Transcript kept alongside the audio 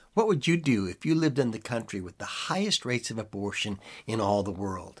What would you do if you lived in the country with the highest rates of abortion in all the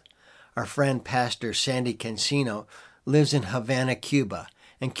world? Our friend Pastor Sandy Cancino lives in Havana, Cuba,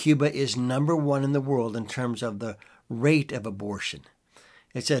 and Cuba is number one in the world in terms of the rate of abortion.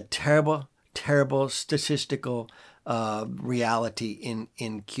 It's a terrible, terrible statistical reality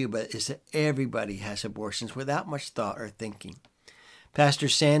in Cuba is that everybody has abortions without much thought or thinking. Pastor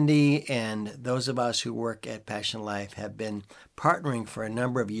Sandy and those of us who work at Passion Life have been partnering for a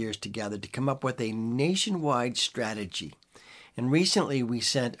number of years together to come up with a nationwide strategy. And recently we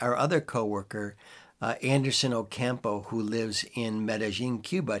sent our other coworker, Anderson Ocampo, who lives in Medellin,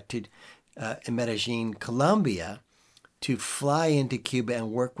 Cuba, in Medellin, Colombia, to fly into Cuba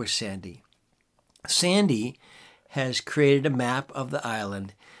and work with Sandy. Sandy has created a map of the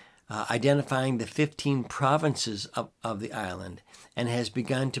island, identifying the 15 provinces of the island, and has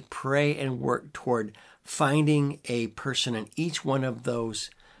begun to pray and work toward finding a person in each one of those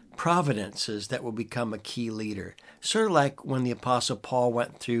providences that will become a key leader. Sort of like when the Apostle Paul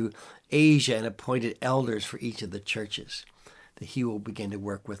went through Asia and appointed elders for each of the churches that he will begin to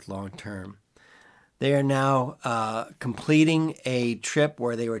work with long term. They are now completing a trip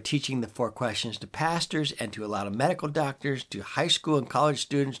where they were teaching the 4 questions to pastors and to a lot of medical doctors, to high school and college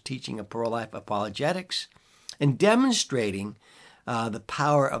students, teaching a pro-life apologetics, and demonstrating the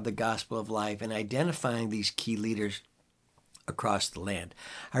power of the gospel of life and identifying these key leaders across the land.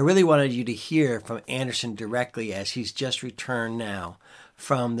 I really wanted you to hear from Anderson directly as he's just returned now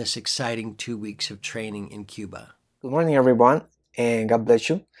from this exciting 2 weeks of training in Cuba. Good morning, everyone, and God bless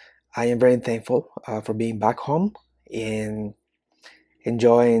you. I am very thankful for being back home and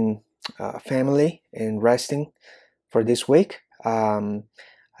enjoying family and resting for this week.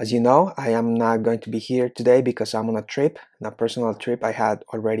 As you know, I am not going to be here today because I'm on a trip, a personal trip I had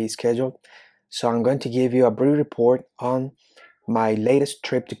already scheduled. So I'm going to give you a brief report on my latest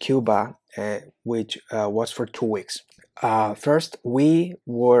trip to Cuba, which was for 2 weeks. First, we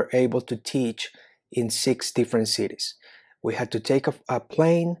were able to teach in 6 different cities. We had to take a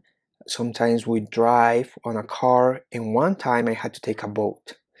plane. Sometimes we drive on a car, and one time I had to take a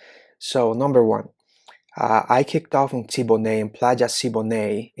boat. So number one, I kicked off in Siboney, in Playa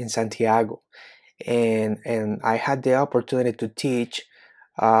Siboney in Santiago, and I had the opportunity to teach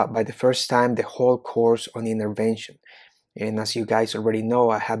by the first time the whole course on intervention. And as you guys already know,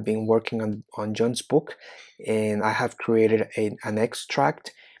 I have been working on John's book, and I have created an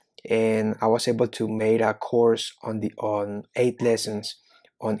extract, and I was able to make a course on 8 lessons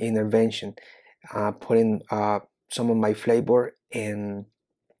on intervention, putting some of my flavor and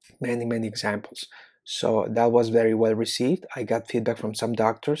many examples. So that was very well received. I got feedback from some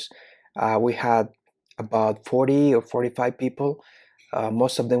doctors. We had about 40 or 45 people.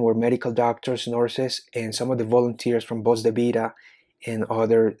 Most of them were medical doctors, nurses, and some of the volunteers from Voz de Vida and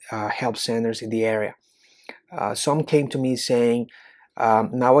other health centers in the area. Some came to me saying,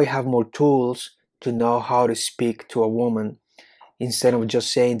 now I have more tools to know how to speak to a woman instead of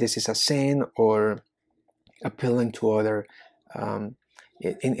just saying this is a sin or appealing to other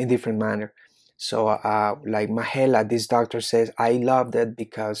in different manner. So like Mahela, this doctor says, I love that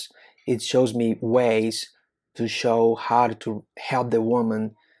because it shows me ways to show how to help the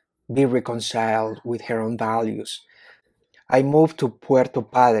woman be reconciled with her own values. I moved to Puerto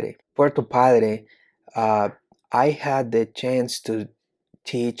Padre. Puerto Padre, I had the chance to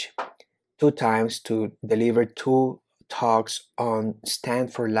teach 2 times, to deliver 2 talks on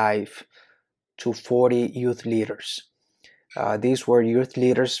Stand for Life to 40 youth leaders. These were youth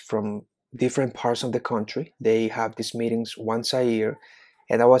leaders from different parts of the country. They have these meetings once a year,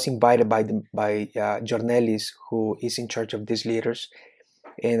 and I was invited by Jornelis, who is in charge of these leaders,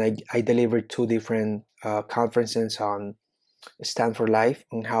 and I delivered 2 different conferences on Stand for Life,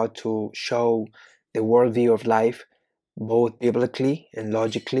 on how to show the worldview of life, both biblically and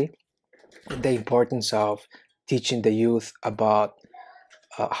logically, the importance of teaching the youth about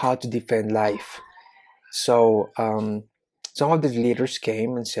how to defend life. So some of the leaders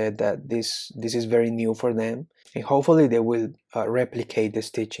came and said that this is very new for them, and hopefully they will replicate this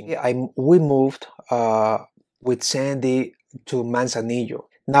teaching. We moved with Sandy to Manzanillo.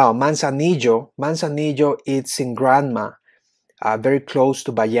 Now Manzanillo, it's in Granma, very close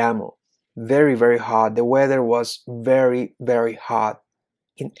to Bayamo. Very hot. The weather was very hot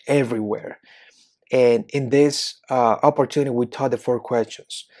in everywhere. And in this opportunity, we taught the 4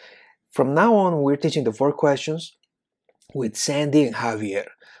 questions. From now on, we're teaching the 4 questions with Sandy and Javier.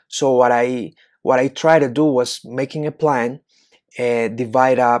 So what I tried to do was making a plan and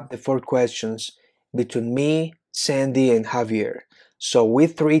divide up the 4 questions between me, Sandy, and Javier. So we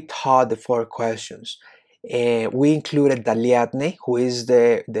 3 taught the 4 questions. We included Daliadne, who is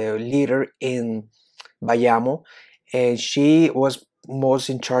the leader in Bayamo, and she was most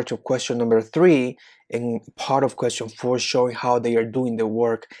in charge of question number 3 and part of question 4, showing how they are doing the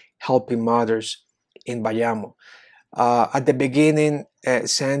work helping mothers in Bayamo. At the beginning,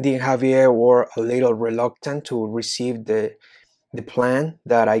 Sandy and Javier were a little reluctant to receive the plan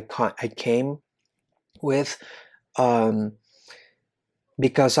that I came with, um,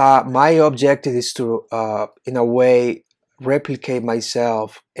 because my objective is to, in a way, replicate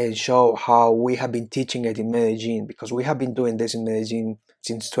myself and show how we have been teaching it in Medellin, because we have been doing this in Medellin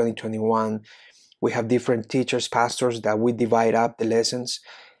since 2021. We have different teachers, pastors, that we divide up the lessons.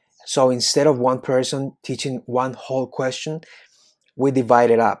 So instead of one person teaching one whole question, we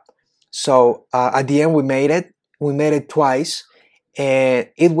divide it up. So at the end, we made it. We made it twice, and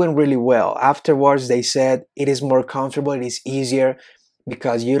it went really well. Afterwards, they said it is more comfortable, it is easier,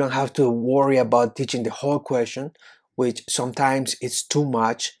 because you don't have to worry about teaching the whole question, which sometimes it's too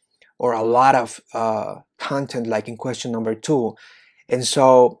much or a lot of content, like in question number 2. And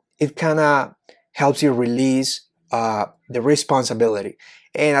so it kind of helps you release the responsibility,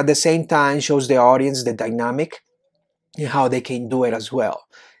 and at the same time shows the audience the dynamic and how they can do it as well,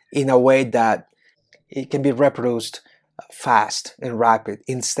 in a way that it can be reproduced fast and rapid,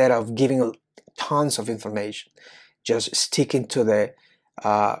 instead of giving tons of information. Just sticking to the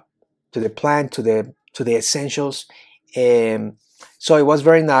plan, to the essentials. And so it was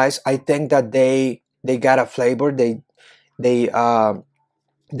very nice. I think that they got a flavor. They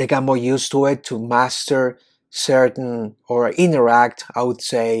got more used to it, to master certain, or interact, I would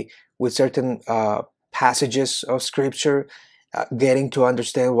say, with certain passages of scripture, getting to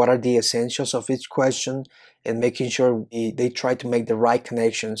understand what are the essentials of each question, and making sure they try to make the right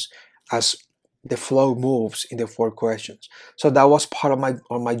connections as the flow moves in the 4 questions. So that was part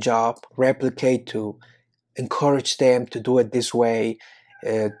of my job, replicate, to encourage them to do it this way,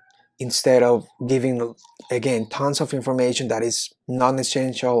 uh, instead of giving, again, tons of information that is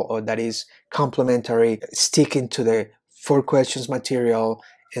non-essential or that is complementary. Sticking to the 4 questions material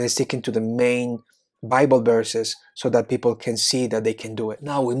and sticking to the main Bible verses, so that people can see that they can do it.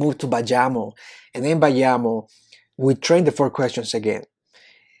 Now we move to Bayamo, and in Bayamo we train the 4 questions again.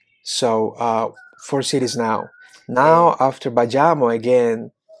 So 4 cities now. Now after Bayamo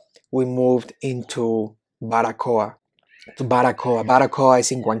again, we moved into Baracoa. To Baracoa. Baracoa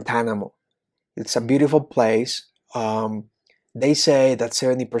is in Guantanamo. It's a beautiful place. They say that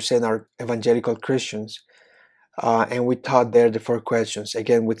 70% are evangelical Christians, and we taught there the 4 questions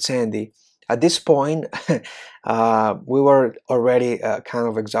again with Sandy. At this point, we were already kind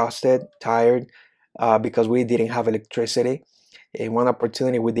of exhausted, tired, because we didn't have electricity. In one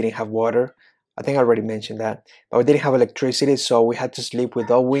opportunity, we didn't have water. I think I already mentioned that, but we didn't have electricity, so we had to sleep with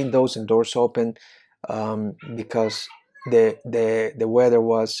all windows and doors open, because the weather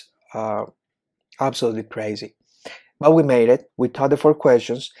was absolutely crazy. But we made it. We taught the 4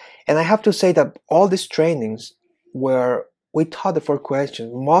 questions, and I have to say that all these trainings where we taught the 4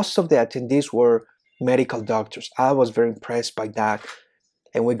 questions, most of the attendees were medical doctors. I was very impressed by that,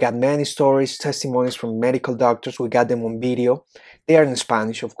 and we got many stories, testimonies from medical doctors. We got them on video. They are in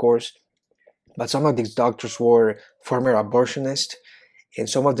Spanish, of course, but some of these doctors were former abortionists, and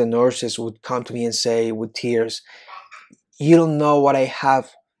some of the nurses would come to me and say with tears, "You don't know what I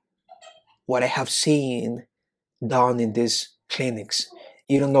have seen done in these clinics.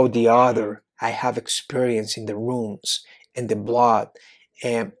 You don't know the other I have experienced in the rooms and the blood,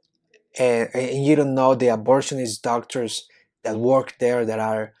 and and you don't know the abortionist doctors that work there, that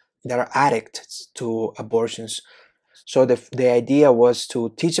are addicts to abortions." So the idea was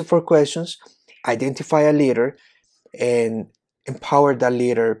to teach the 4 questions, identify a leader, and empower that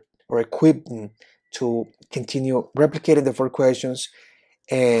leader, or equip them to continue replicating the 4 questions,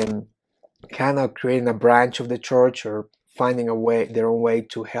 and kind of creating a branch of the church, or finding a way, their own way,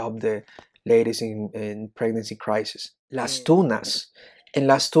 to help the ladies in pregnancy crisis. Las Tunas. In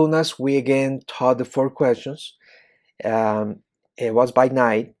Las Tunas, we again taught the 4 questions. It was by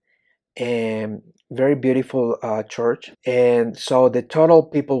night, and very beautiful church. And so the total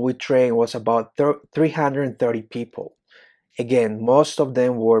people we trained was about 330 people. Again, most of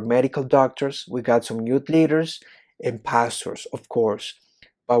them were medical doctors. We got some youth leaders and pastors, of course,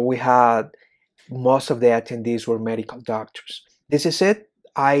 but we had, most of the attendees were medical doctors. This is it.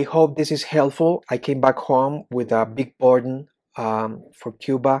 I hope this is helpful. I came back home with a big burden for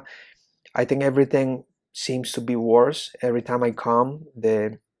Cuba. I think everything seems to be worse every time I come.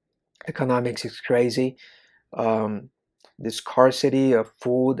 The economics is crazy. The scarcity of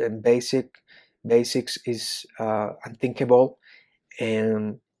food and basics is unthinkable,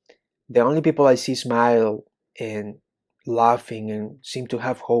 and The only people I see smile and laughing and seem to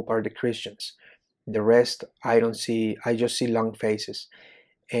have hope are the Christians. The rest, I don't see, I just see long faces.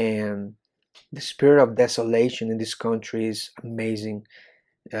 And the spirit of desolation in this country is amazing.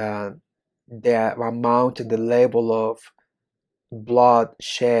 Uh, the amount and the level of blood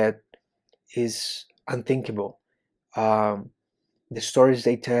shed is unthinkable. Um, the stories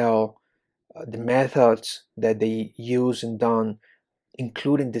they tell, the methods that they use and done,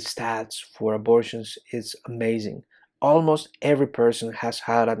 including the stats for abortions, is amazing. Almost every person has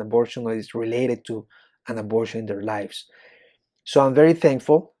had an abortion that is related to an abortion in their lives. So I'm very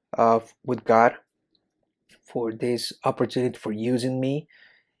thankful with God for this opportunity, for using me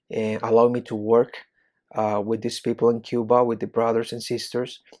and allowing me to work with these people in Cuba, with the brothers and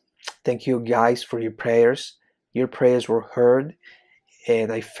sisters. Thank you guys for your prayers. Your prayers were heard,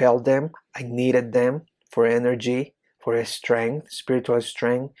 and I felt them. I needed them for energy, for strength, spiritual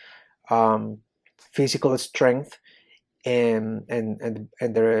strength, um, physical strength, and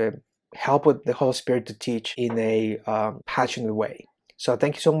the help with the Holy Spirit to teach in a passionate way. So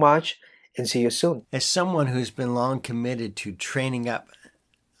thank you so much, and see you soon. As someone who's been long committed to training up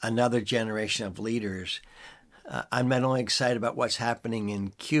another generation of leaders, I'm not only excited about what's happening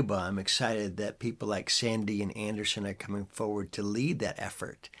in Cuba, I'm excited that people like Sandy and Anderson are coming forward to lead that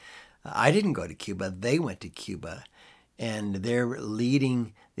effort. I didn't go to Cuba, they went to Cuba, and they're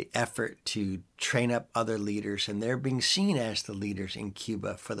leading the effort to train up other leaders, and they're being seen as the leaders in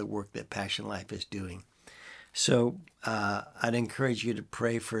Cuba for the work that Passion Life is doing. So I'd encourage you to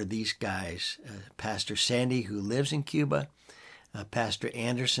pray for these guys, Pastor Sandy, who lives in Cuba, Pastor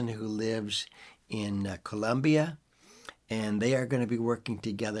Anderson, who lives in Colombia, and they are going to be working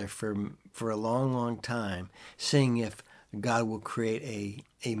together for a long, long time, seeing if God will create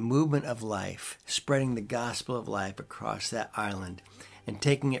a movement of life, spreading the gospel of life across that island and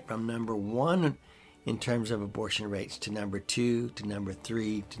taking it from number 1 in terms of abortion rates to number 2, to number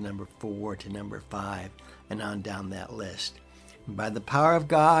 3, to number 4, to number 5, and on down that list. And by the power of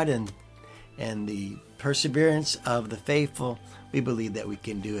God and the perseverance of the faithful, we believe that we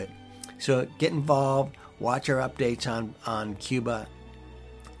can do it. So get involved, watch our updates on Cuba,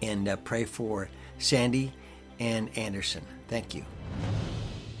 and pray for Sandy and Anderson. Thank you.